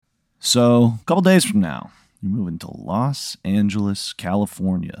So, a couple days from now, you're moving to Los Angeles,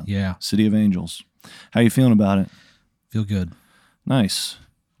 California. Yeah. City of Angels. How are you feeling about it? Feel good. Nice.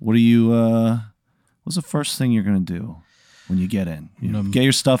 What are you, what's the first thing you're going to do when you get in? You get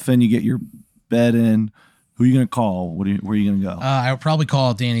your stuff in, you get your bed in. Who are you going to call? Where are you going to go? I would probably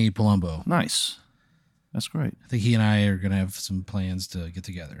call Danny Palumbo. Nice. That's great. I think he and I are going to have some plans to get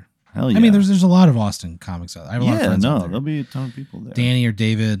together. Hell yeah. I mean, there's a lot of Austin comics out there. I have a lot of friends out there. There'll be a ton of people there. Danny or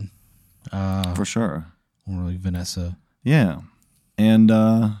David. For sure. Or like Vanessa. Yeah. And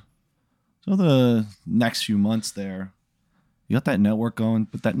so the next few months there, you got that network going,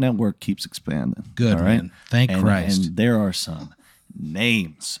 but that network keeps expanding. Good, all right? man. Thank Christ. And there are some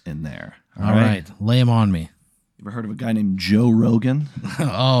names in there. All right. Lay them on me. You ever heard of a guy named Joe Rogan?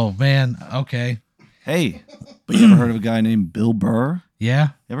 Oh, man. Okay. Hey, but you ever heard of a guy named Bill Burr? Yeah.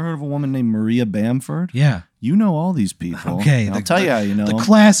 You ever heard of a woman named Maria Bamford? Yeah. You know all these people. Okay. I'll tell you how you know the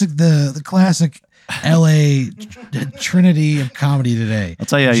them. the classic LA Trinity of comedy today. I'll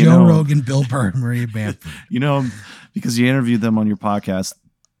tell you how you Joe know Rogan, Bill Burr, and Maria Bamford. You know them because you interviewed them on your podcast,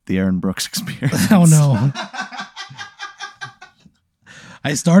 The Aaron Brooks Experience. Oh, no.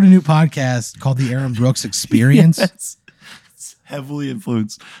 I started a new podcast called The Aaron Brooks Experience. Yes. It's heavily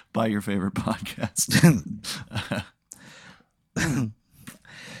influenced by your favorite podcast. Am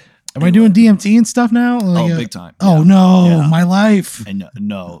I doing DMT and stuff now? Like, big time. Oh, Yeah. no. Yeah. My life. And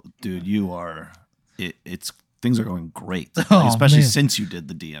no, dude, you are. It's things are going great, Oh, especially man. since you did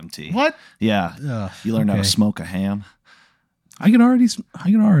the DMT. What? Yeah, Ugh, you learned how to okay. smoke a ham. I can already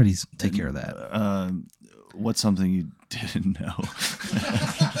take care of that. What's something you didn't know?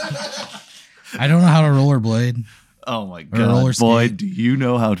 I don't know how to rollerblade. Oh my roller god, boy! skate. Do you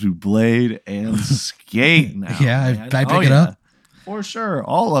know how to blade and skate now? Yeah, man? I pick it up. For sure,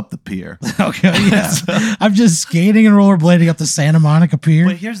 all up the pier. Okay, yeah. I'm just skating and rollerblading up the Santa Monica Pier.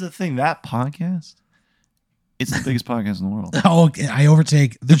 But here's the thing: that podcast, it's the biggest podcast in the world. Oh, okay. I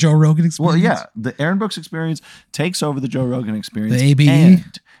overtake the Joe Rogan Experience. Well, yeah, the Aaron Brooks Experience takes over the Joe Rogan Experience. The ABE?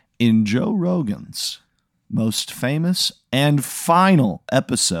 And in Joe Rogan's most famous and final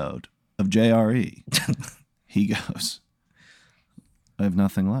episode of JRE, he goes, "I have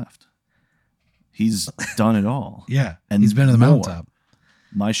nothing left." He's done it all. Yeah, And he's been to the more. mountaintop.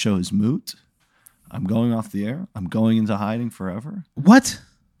 My show is moot. I'm going off the air. I'm going into hiding forever. What?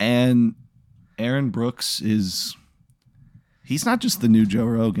 And Aaron Brooks he's not just the new Joe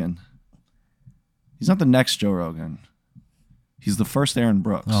Rogan. He's not the next Joe Rogan. He's the first Aaron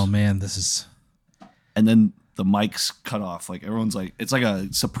Brooks. Oh man, this is. And then the mic's cut off. Like everyone's like, it's like a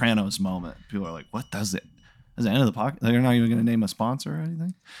Sopranos moment. People are like, what does it? That's the end of the podcast. They're not even going to name a sponsor or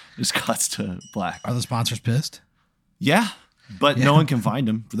anything. It just cuts to black. Are the sponsors pissed? Yeah. But no one can find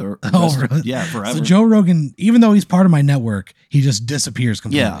him for the Oh, really? yeah, forever. So Joe Rogan, even though he's part of my network, he just disappears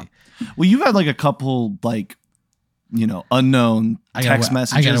completely. Yeah. Well, you've had like a couple unknown text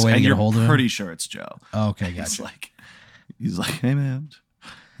messages, I gotta wait to and get you're a hold of him. pretty sure it's Joe. Oh, okay, He's gotcha. he's like, hey man,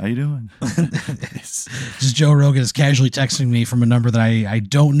 how you doing? Just Joe Rogan is casually texting me from a number that I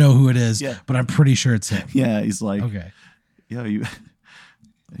don't know who it is, Yeah. but I'm pretty sure it's him. Yeah, he's like, Okay. yo, you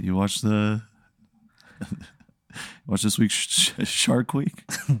watch watch this week's Shark Week?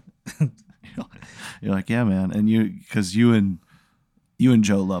 You're like, yeah, man, and because you and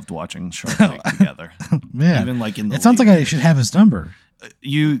Joe loved watching Shark Week together. Man, Even like in the it sounds like I should have his number.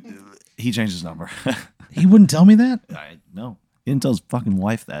 he changed his number. He wouldn't tell me that? I know. He didn't tell his fucking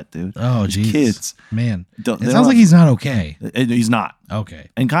wife that, dude. Oh, His jeez. kids. Man, Don't- it they sounds don't- like he's not okay. He's not. Okay.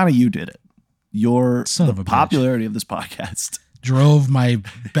 And kind of you did it. Son of The a bitch. popularity of this podcast. Drove my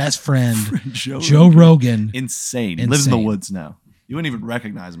best friend, Joe Joe Rogan. Insane. He lives in the Insane. woods now. You wouldn't even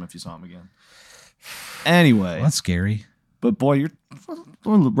recognize him if you saw him again. Anyway, Well, that's scary. but boy, you're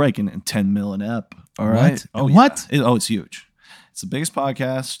breaking in 10 mil an ep. All right. What? Oh, What? Yeah. It's huge. It's the biggest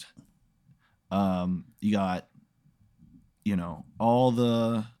podcast. You got, all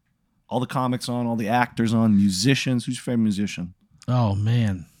the comics on, all the actors on, musicians. Who's your favorite musician? Oh,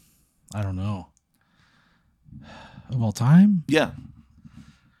 man. I don't know. Of all time? Yeah.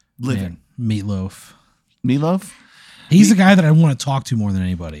 Living. Man, Meatloaf. Meatloaf? He's the guy that I want to talk to more than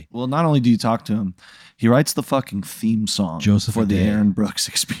anybody. Well, not only do you talk to him, he writes the fucking theme song Joseph for the Adair. Aaron Brooks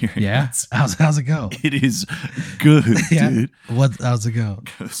Experience. Yeah? How's it go? It is good, Yeah. dude. How's it go?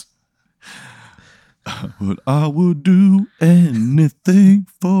 Goes, but I would do anything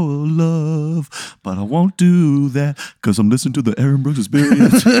for love, but I won't do that because I'm listening to the Aaron Brooks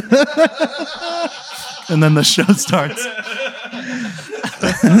Experience. And then the show starts.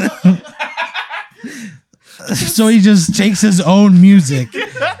 So he just takes his own music,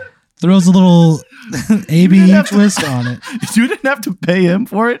 throws a little ABE twist on it. You didn't have to pay him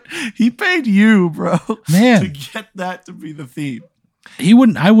for it. He paid you, bro, Man. to get that to be the theme.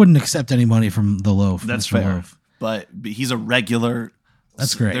 I wouldn't accept any money from the Loaf. That's Mr. fair. Loaf. But he's a regular.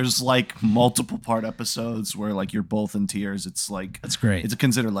 That's great. There's like multiple part episodes where like you're both in tears. It's like That's great. It's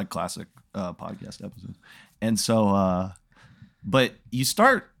considered like classic podcast episodes. And so, but you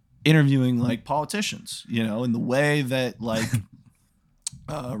start interviewing like politicians, you know, in the way that like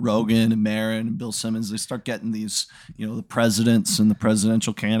Rogan and Marin and Bill Simmons, they start getting these, you know, the presidents and the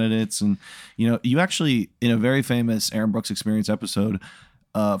presidential candidates. And, you know, you actually, in a very famous Aaron Brooks Experience episode,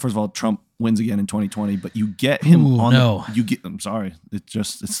 first of all, Trump wins again in 2020, but you get him I'm sorry.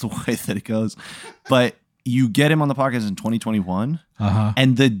 It's the way that it goes. But you get him on the podcast in 2021.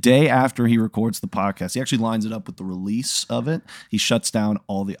 And the day after he records the podcast, he actually lines it up with the release of it. He shuts down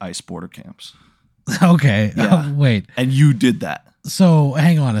all the ICE border camps. Okay. Yeah. Wait. And you did that. So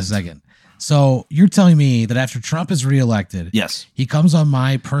hang on a second. So you're telling me that after Trump is reelected, Yes. he comes on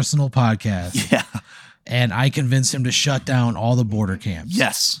my personal podcast Yeah. and I convince him to shut down all the border camps.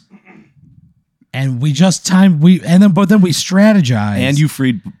 Yes. And we just but then we strategize. And you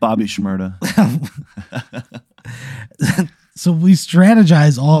freed Bobby Shmurda. So we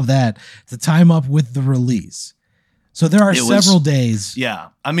strategize all of that to time up with the release. So there are several days. Yeah.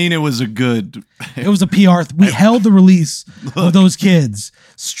 I mean, it was a good. It was a PR. We held the release of those kids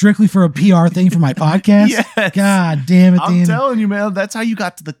strictly for a PR thing for my podcast. Yes. God damn it, I'm Dan. telling you, man, that's how you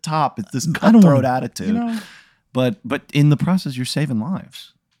got to the top. It's this I don't cutthroat wanna- attitude. You know, But in the process, you're saving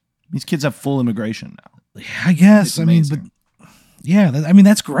lives. These kids have full immigration now. I guess. It's I mean, but amazing. yeah,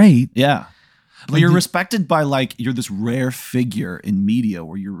 that's great. Yeah. But Like you're the- respected by you're this rare figure in media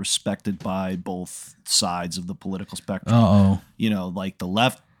where you're respected by both sides of the political spectrum. Uh-oh. You know, like the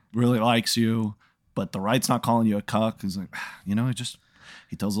left really likes you, but the right's not calling you a cuck. He's like, you know,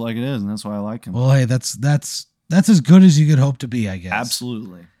 he tells it like it is, and that's why I like him. Well, hey, that's as good as you could hope to be, I guess.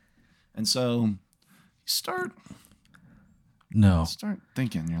 Absolutely. And so you start No.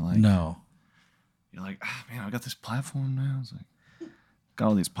 thinking, you're like, man, I got this platform now. It's like, got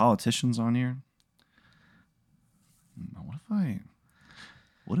all these politicians on here.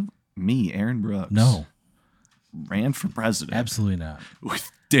 What if me, Aaron Brooks, ran for president Absolutely not. with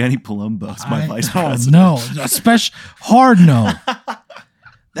Danny Palumbo as my vice president? No, especially hard no.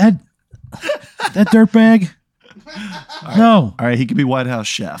 That dirtbag. No. All right, he could be White House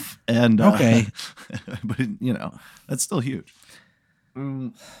chef. And Okay. but you know, that's still huge.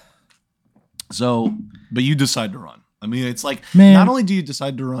 So, but you decide to run. I mean, it's like, Man. not only do you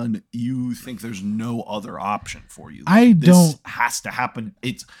decide to run, you think there's no other option for you. This has to happen.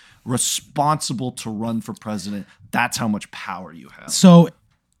 It's responsible to run for president. That's how much power you have. So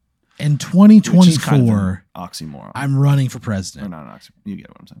in Which is kind of 2024, an oxymoron. I'm running for Or president. not an oxymoron. You get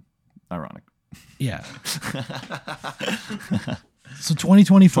what I'm saying. Ironic. Yeah. So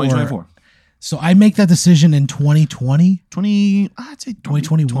 2024. 2024. So I make that decision in 2020. I'd say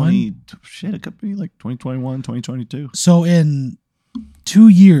 2021? Shit, it could be like 2021, 2022. So in 2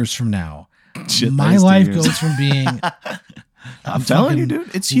 years from now, Shit, my those 2 life years. goes from being I'm telling you,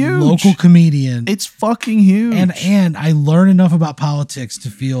 dude, it's huge. local comedian. It's fucking huge. And I learn enough about politics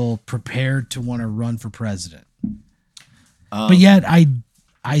to feel prepared to want to run for president. But yet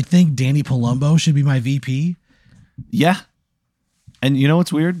I think Danny Palumbo should be my VP. Yeah. And you know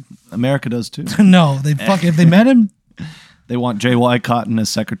what's weird? America does too. No, if they met him, They want J.Y. Cotton as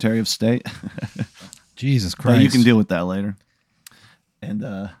Secretary of State. Jesus But Christ. you can deal with that later.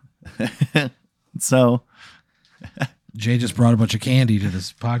 And so Jay just brought a bunch of candy to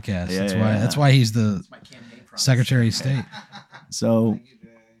this podcast. That's why he's the Secretary of State. So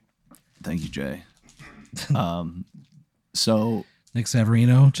thank you, Jay. So Nick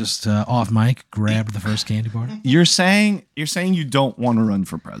Savarino just off mic grabbed the first candy bar. you're saying you don't want to run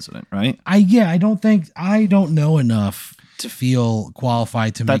for president, right? I don't know enough to feel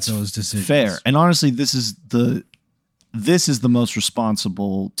qualified to make those decisions. Fair. And honestly, this is the most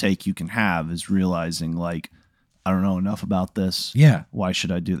responsible take you can have, is realizing like, I don't know enough about this. Yeah. Why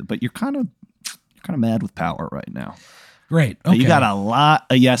should I do that? But you're kind of mad with power right now. Great. But Okay. you got a lot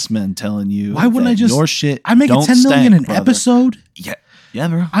of yes men telling you, Why wouldn't that I just your shit? I'm making don't 10 million stank, an brother. episode. Yeah,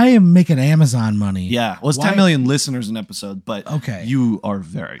 bro. I am making Amazon money. Yeah, well, it's Why- 10 million listeners an episode, but Okay. you are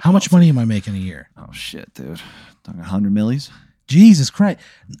very. How much money am I making a year? Oh shit, dude! Talking 100 millies. Jesus Christ.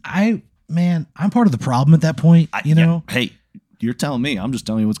 I'm part of the problem at that point, you know? Hey, you're telling me. I'm just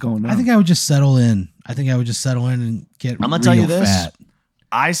telling you what's going on. I think I would just settle in. and get I'm gonna tell you real this. fat.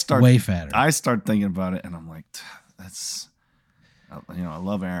 I start Way fatter. I start thinking about it, and I'm like, that's. I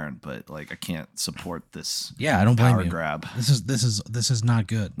love Aaron, but like, I can't support this Yeah, I don't blame power you. grab. This is not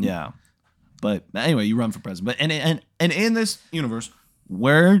good. Yeah. But anyway, you run for president. But and in this universe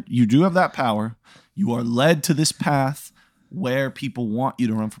where you do have that power, you are led to this path where people want you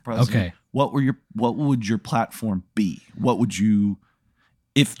to run for president. Okay. What would your platform be? What would you,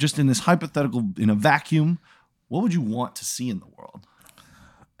 if just in this hypothetical, in a vacuum, what would you want to see in the world?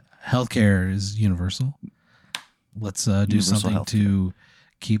 Healthcare is universal. Let's do Universal something healthcare. to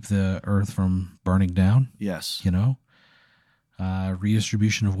keep the earth from burning down. Yes.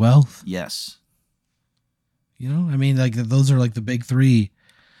 Redistribution of wealth. Yes. I mean, like those are like the big three.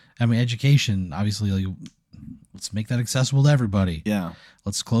 I mean, education, obviously, like, let's make that accessible to everybody. Yeah.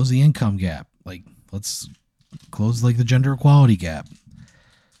 Let's close the income gap. Like, let's close like the gender equality gap.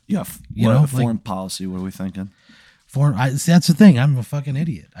 Yeah. Foreign policy. What are we thinking? That's the thing. I'm a fucking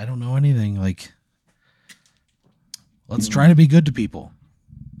idiot. I don't know anything. Like, let's try to be good to people.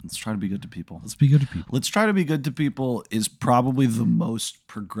 Let's try to be good to people. Let's be good to people. Let's try to be good to people is probably the most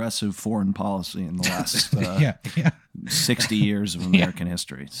progressive foreign policy in the last Yeah. 60 years of American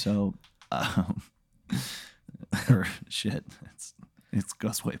history. So, or shit, it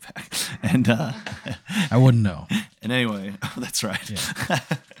goes way back. And I wouldn't know. and anyway, that's right. Yeah.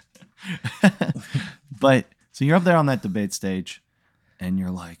 But so you're up there on that debate stage, and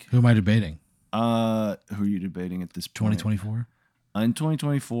you're like, Who am I debating? who are you debating at this point? 2024? In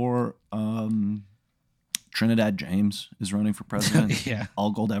 2024, Trinidad James is running for president. Yeah.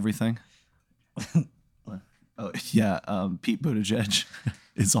 All gold everything. Oh yeah, Pete Buttigieg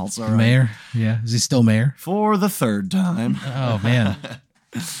is also running Mayor? Yeah. Is he still mayor? for the third time. Oh, man.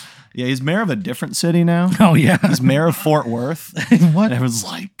 Yeah, he's mayor of a different city now. Oh, yeah. He's mayor of Fort Worth. What? And everyone's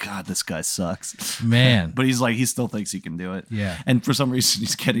like, God, this guy sucks. Man. But he still thinks he can do it. Yeah. And for some reason,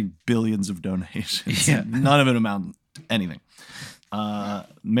 he's getting billions of donations. Yeah. None of it amount to anything.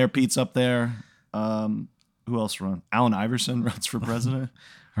 Mayor Pete's up there. Who else run? Allen Iverson runs for president.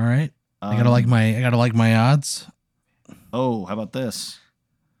 All right. I gotta like my odds. Oh, how about this?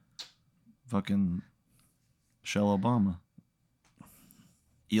 Fucking Michelle Obama.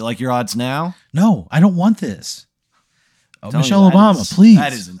 You like your odds now? No, I don't want this. Oh, Telling Michelle you, that Obama, is- please.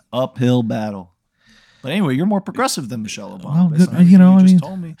 That is an uphill battle. But anyway, you're more progressive than Michelle Obama. Well, based good. on everything you just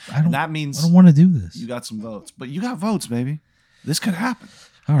told me. I don't. And that I means don't want to do this. you got some votes. But you got votes, baby. This could happen.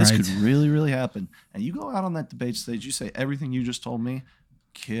 All This right. could really, really happen. And you go out on that debate stage, you say everything you just told me,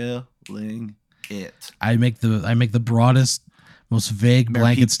 killing it. I make the broadest, most vague Mayor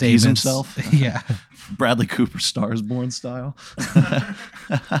blanket Pete pees statements. himself. Yeah. Bradley Cooper Star is Born style.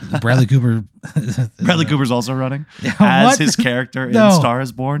 Bradley Cooper. Bradley Cooper's also running Yeah, as what? his character in No. Star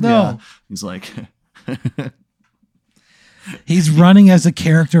is Born. No. Yeah. He's like, He's running as a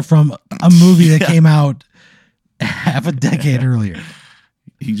character from a movie that came out half a decade earlier.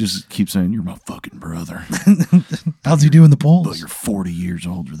 he just keeps saying, "You're my fucking brother." How's he doing the But polls? you're 40 years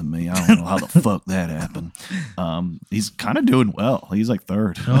older than me. I don't know how the fuck that happened. He's kind of doing well. He's like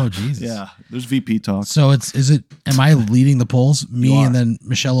third. Oh, Jesus. Yeah. There's VP talk. So am I leading the polls? Me You are. and then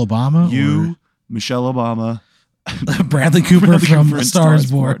Michelle Obama? You, Michelle Obama, Or Bradley Cooper Bradley from Cooper A in Star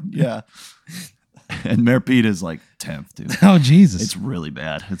is Born. Yeah. And Mayor Pete is like 10th, dude. Oh, Jesus. It's really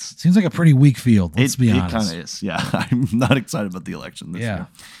bad. Seems like a pretty weak field. Let's be honest. It kind of is. Yeah. I'm not excited about the election this Yeah.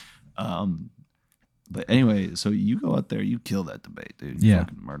 year. But anyway, so you go out there, you kill that debate, dude. You Yeah.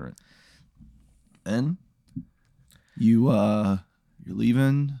 fucking murder it. Then you're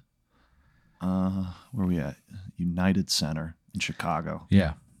leaving where are we at? United Center in Chicago,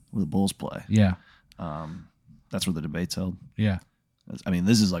 Yeah. where the Bulls play. Yeah. That's where the debate's held. Yeah. I mean,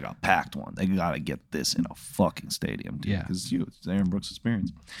 this is like a packed one. They got to get this in a fucking stadium, dude. Yeah. Because it's Aaron Brooks'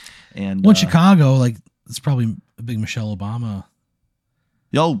 experience. And Well, Chicago, like, it's probably a big Michelle Obama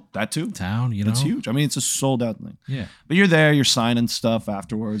yo, that too. town, you know? It's huge. I mean, it's a sold out thing. Yeah. But you're there, you're signing stuff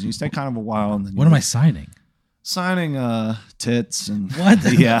afterwards. And you stay kind of a while. And then What am I signing? signing tits and What?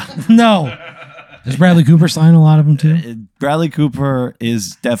 Yeah. No. Does Bradley Cooper sign a lot of them too? Bradley Cooper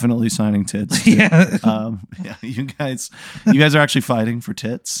is definitely signing tits. Yeah. Yeah, you guys are actually fighting for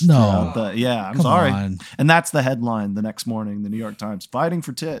tits. No. Yeah, I'm Come sorry. on. And that's the headline the next morning, the New York Times, fighting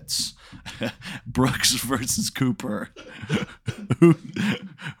for tits. Brooks versus Cooper.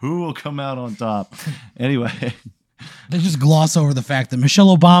 who will come out on top? Anyway, They just gloss over the fact that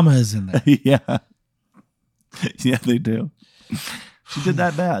Michelle Obama is in there. yeah. Yeah, they do. She did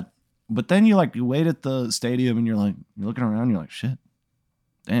that bad. But then you wait at the stadium and you're looking around, you're like, shit,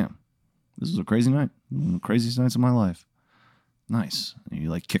 damn, this is a crazy night. One of the craziest nights of my life. Nice. And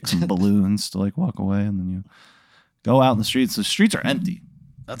you kick some balloons to walk away, and then you go out in the streets. The streets are empty.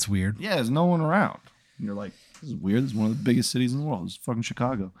 That's weird. Yeah, there's no one around. And you're like, this is weird. This is one of the biggest cities in the world. This is fucking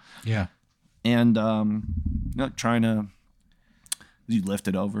Chicago. Yeah. And trying to You lift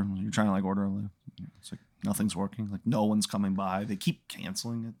it over. You're trying to like order a lift. It's like nothing's working. Like no one's coming by. They keep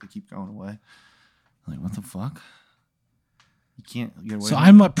canceling it. They keep going away. Like what the fuck? You can't get away. So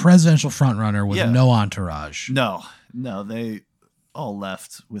I'm a presidential frontrunner with no entourage. No, they all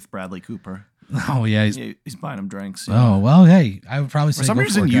left with Bradley Cooper. Oh yeah, he's buying them drinks. Oh well, hey, I would probably say for some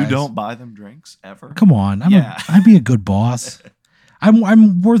reason you you don't buy them drinks ever. Come on, I'd be a good boss.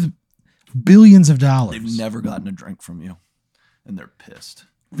 I'm worth billions of dollars. They've never gotten a drink from you, and they're pissed.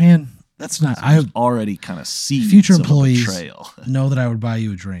 Man, that's not. I already kind of see future employees know that I would buy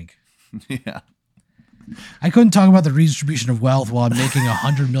you a drink. Yeah. I couldn't talk about the redistribution of wealth while I'm making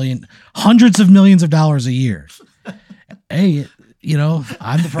hundreds of millions of dollars a year. Hey,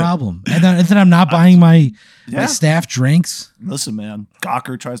 I'm the problem. And then I'm not buying my staff drinks. Listen, man,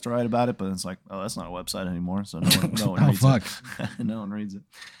 Gawker tries to write about it, but it's like, oh, that's not a website anymore. So no one reads it. No one reads it.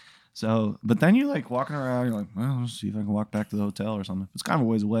 So, but then you're like walking around, you're like, well, let's see if I can walk back to the hotel or something. It's kind of a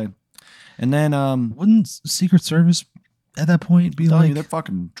ways away. And then wouldn't Secret Service at that point be like, they're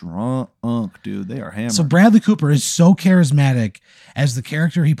fucking drunk, dude. They are hammered. So Bradley Cooper is so charismatic as the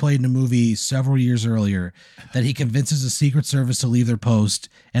character he played in a movie several years earlier that he convinces the Secret Service to leave their post,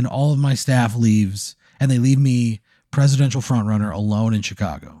 and all of my staff leaves, and they leave me presidential frontrunner alone in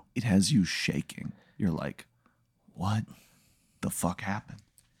Chicago. It has you shaking. You're like, what the fuck happened?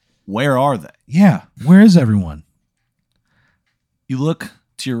 Where are they? Yeah, where is everyone? You look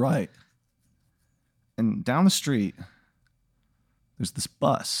to your right, and down the street, there's this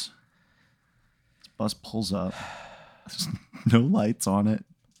bus. This bus pulls up. There's no lights on it.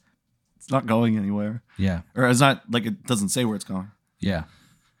 It's not going anywhere. Yeah. Or it's not like it doesn't say where it's going. Yeah.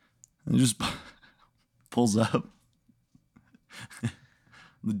 And it just pulls up.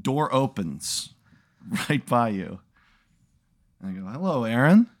 The door opens right by you. And I go, hello,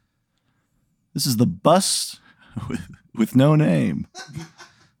 Aaron. This is the bus with no name.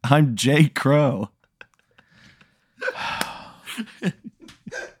 I'm Jay Crow.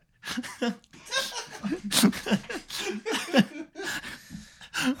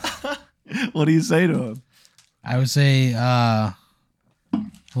 What do you say to him? I would say, hello,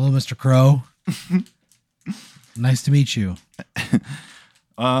 Mr. Crow. Nice to meet you.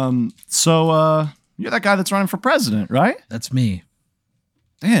 So you're that guy that's running for president, right? That's me.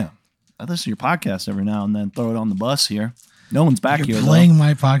 Damn. I listen to your podcast every now and then, throw it on the bus here. No one's back You're here. Playing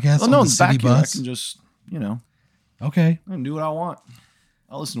my podcast on no the one's city back bus. Here. I can just, Okay. I can do what I want.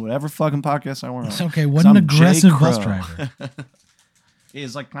 I'll listen to whatever fucking podcast I want. Okay, what an aggressive bus driver.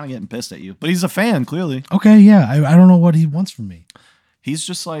 He's like kind of getting pissed at you, but he's a fan, clearly. Okay, yeah. I don't know what he wants from me. He's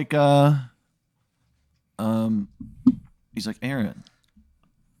just like, he's like, Aaron,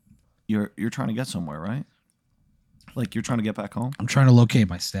 you're trying to get somewhere, right? Like you're trying to get back home? I'm trying to locate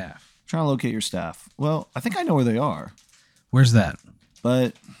my staff. Trying to locate your staff. Well, I think I know where they are. Where's that?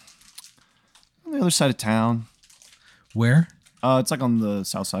 But on the other side of town. Where? It's like on the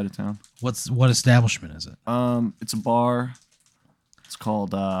south side of town. What establishment is it? It's a bar. It's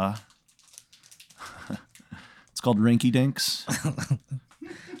called it's called Rinky Dinks.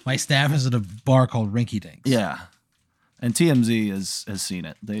 My staff is at a bar called Rinky Dinks. Yeah. And TMZ has seen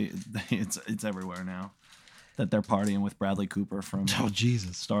it. It's everywhere now that they're partying with Bradley Cooper from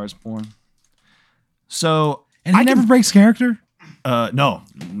Jesus, Stars Born. So and he never breaks character. No,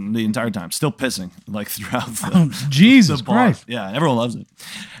 the entire time, still pissing like throughout the Jesus the bar. Christ. Yeah, everyone loves it.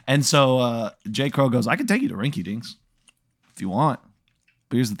 And so Jay Crow goes, I can take you to Rinky Dinks if you want.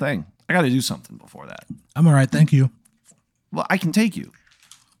 But here's the thing. I got to do something before that. I'm all right. Thank you. Well, I can take you.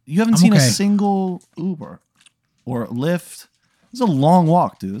 You haven't seen a single Uber or Lyft. It's a long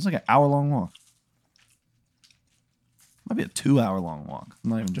walk, dude. It's like an hour-long walk. Might be a 2-hour-long walk.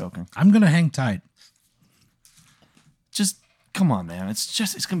 I'm not even joking. I'm going to hang tight. Just, come on, man. It's going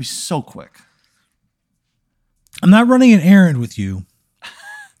to be so quick. I'm not running an errand with you.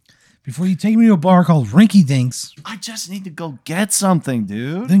 Before you take me to a bar called Rinky Dinks. I just need to go get something,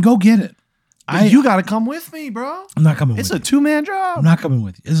 dude. Then go get it. You got to come with me, bro. I'm not coming with you. It's a two-man job. I'm not coming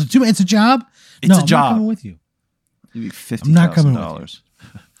with you. It's a job? It's a job. I'm not coming with you. You need $50,000. I'm not coming with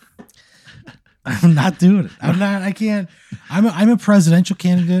you. I'm not doing it. I can't. I'm a presidential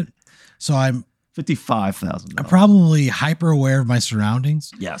candidate, so I'm $55,000. I'm probably hyper aware of my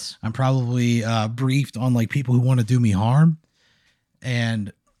surroundings. Yes. I'm probably briefed on like people who want to do me harm.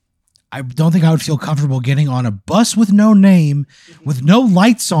 And I don't think I would feel comfortable getting on a bus with no name, with no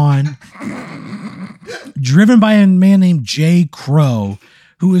lights on, driven by a man named Jay Crow,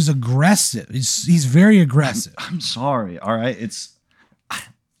 who is aggressive. He's very aggressive. I'm sorry. All right.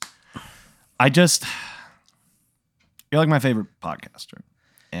 You're like my favorite podcaster.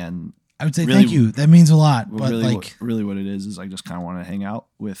 And I would say Really- thank you. That means a lot. Well, But really, like, really, what it is I just kind of want to hang out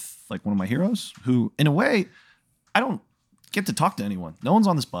with like one of my heroes, who, in a way, I don't get to talk to anyone. No one's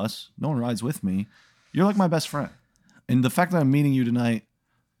on this bus. No one rides with me. You're like my best friend, and the fact that I'm meeting you tonight,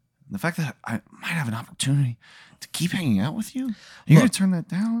 the fact that I might have an opportunity to keep hanging out with you, you're gonna Look, turn that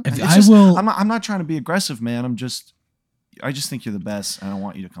down. if It's I just- will- I'm not trying to be aggressive, man. I just think you're the best, and I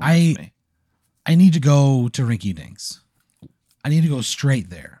want you to come I- with me. I need to go to Rinky Dinks. I need to go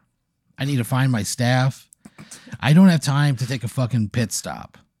straight there. I need to find my staff. I don't have time to take a fucking pit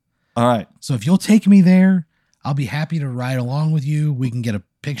stop. All right. So if you'll take me there, I'll be happy to ride along with you. We can get a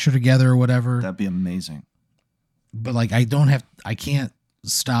picture together or whatever. That'd be amazing. But like, I can't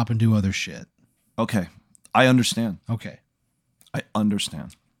stop and do other shit. Okay. I understand. Okay. I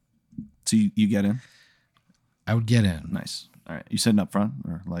understand. So you get in? I would get in. Nice. All right. You sitting up front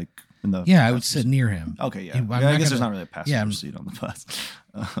or like in the Yeah, I would sit near him. Okay, yeah. I'm Yeah, not I guess there's gonna- not really a passenger I'm- seat on the bus.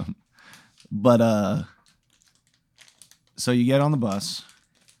 But so you get on the bus,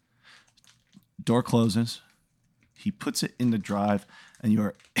 door closes, he puts it in the drive, and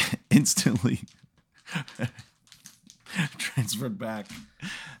you're instantly transferred back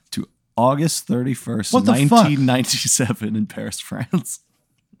to August 31st, What the fuck? 1997 in Paris, France.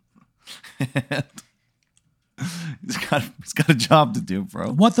 And he's got a job to do,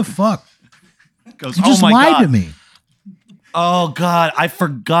 bro. What the fuck? Goes, You just oh my lied God. to me. Oh God, I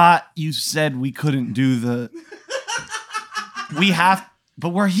forgot you said we couldn't do the. We have, but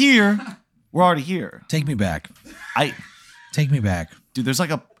we're here. We're already here. Take me back. Take me back. Dude, there's like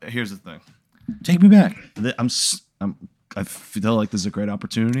a. Here's the thing. Take me back. I feel like this is a great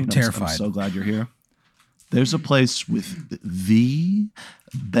opportunity. I'm Terrified. so glad you're here. There's a place with the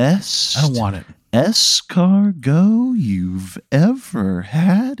best. I don't want it. escargot you've ever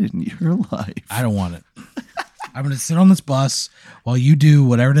had in your life. I don't want it. I'm going to sit on this bus while you do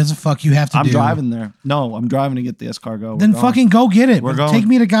whatever it is the fuck you have to I'm do. driving there. No, I'm driving to get the escargot. Then fucking go get it. We're going. Take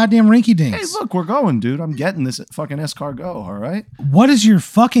me to goddamn Rinky Dinks. Hey, look, we're going, dude. I'm getting this fucking escargot, all right? What is your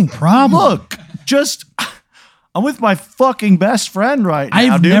fucking problem? Look, I'm with my fucking best friend right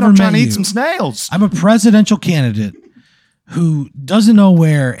now, I've dude. never I'm trying met to you. eat some snails. I'm a presidential candidate who doesn't know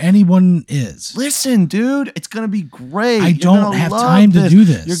where anyone is. Listen, dude, it's gonna be great. I You're don't gonna have love time to do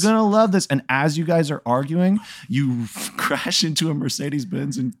this. You're gonna love this. And as you guys are arguing, you crash into a Mercedes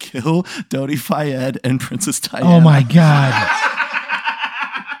Benz and kill Dodi Fayed and Princess Diana. Oh my God.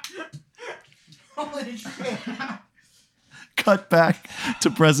 Cut back to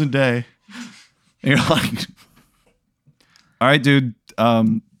present day. And you're like, all right, dude.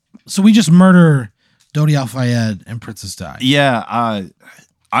 So we just murder Dodi Al Fayed and Princess Di. Yeah,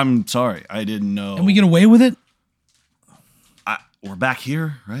 I'm sorry. I didn't know. And we get away with it? We're back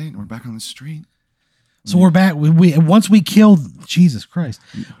here, right? We're back on the street. So we're back. Once we kill Jesus Christ.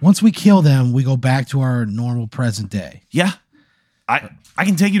 Once we kill them, we go back to our normal present day. Yeah. I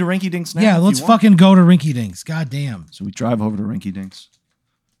can take you to Rinky Dinks now. Yeah, if let's you want. fucking go to Rinky Dinks. God damn. So we drive over to Rinky Dinks.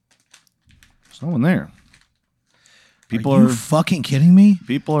 There's no one there. People Are you are fucking kidding me?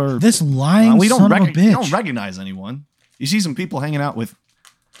 people are This lying we son of a you bitch. don't recognize anyone. You see some people hanging out with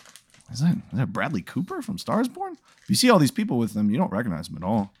is that Bradley Cooper from Stars Born? You see all these people with them, you don't recognize them at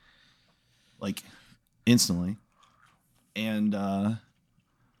all. Like instantly. And so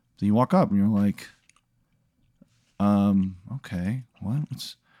you walk up and you're like, okay,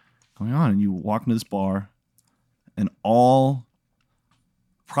 what's going on? And you walk into this bar, and all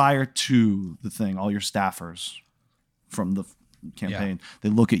prior to the thing, all your staffers from the campaign, they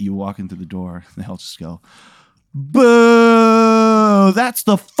look at you walking through the door, and they all just go, boo, that's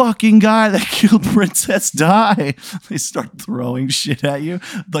the fucking guy that killed Princess Di. They start throwing shit at you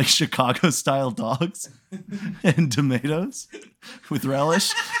like Chicago style dogs and tomatoes with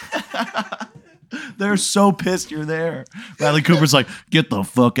relish. They're so pissed you're there. Bradley Cooper's like, get the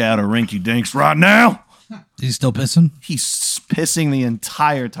fuck out of Rinky Dinks right now. He's still pissing? He's pissing the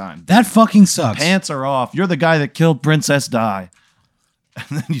entire time. That fucking sucks. Pants are off. You're the guy that killed Princess Di.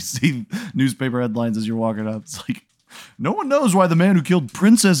 And then you see newspaper headlines as you're walking up. It's like, no one knows why the man who killed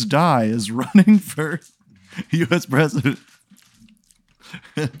Princess Di is running for U.S. president.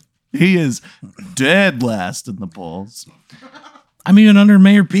 He is dead last in the polls. I'm even under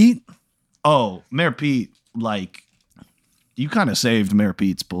Mayor Pete. Oh, Mayor Pete, like, you kind of saved Mayor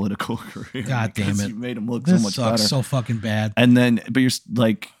Pete's political career. God damn because it. You made him look This so much sucks better. so fucking bad. And then, but you're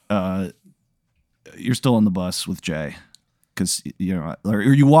like, you're still on the bus with Jay. Because, you know, or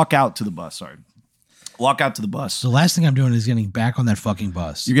you walk out to the bus, sorry. Walk out to the bus. The last thing I'm doing is getting back on that fucking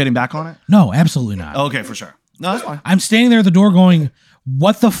bus. You're getting back on it? No, absolutely not. Okay, for sure. No, that's fine. I'm standing there at the door going,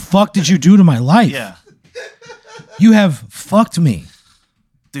 what the fuck did you do to my life? Yeah. You have fucked me.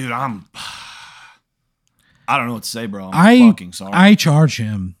 Dude, I don't know what to say, bro. I I'm fucking sorry. I charge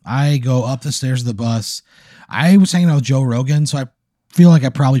him. I go up the stairs of the bus. I was hanging out with Joe Rogan, so I feel like I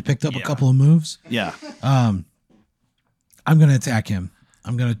probably picked up a couple of moves. Yeah. I'm gonna attack him.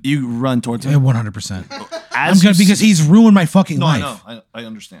 I'm gonna You run towards him 100%. as Because he's ruined my fucking life. I know. I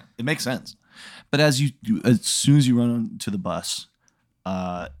understand. It makes sense. But as soon as you run onto the bus,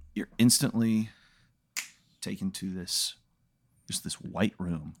 you're instantly taken to this white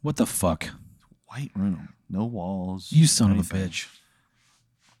room. What the fuck? White room. No walls. You son of a anything. bitch.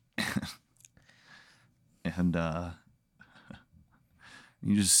 And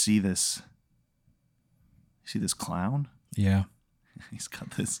you just see this. You see this clown? Yeah. He's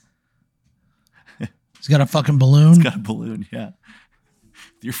got this. He's got a fucking balloon. He's got a balloon, yeah.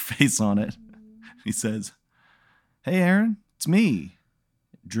 With your face on it. He says, "Hey, Aaron, it's me,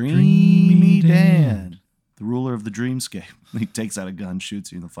 Dreamy Dan, the ruler of the dreamscape." He takes out a gun,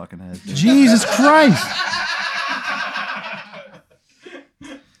 shoots you in the fucking head. Dude. Jesus Christ.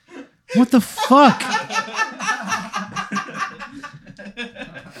 What the fuck?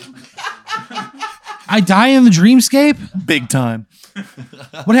 I die in the dreamscape? Big time.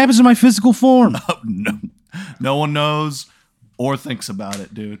 What happens to my physical form? No one knows or thinks about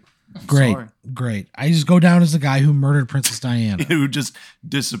it, dude. I'm Great. sorry. Great. I just go down as the guy who murdered Princess Diana. Who just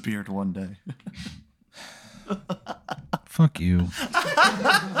disappeared one day. Fuck you.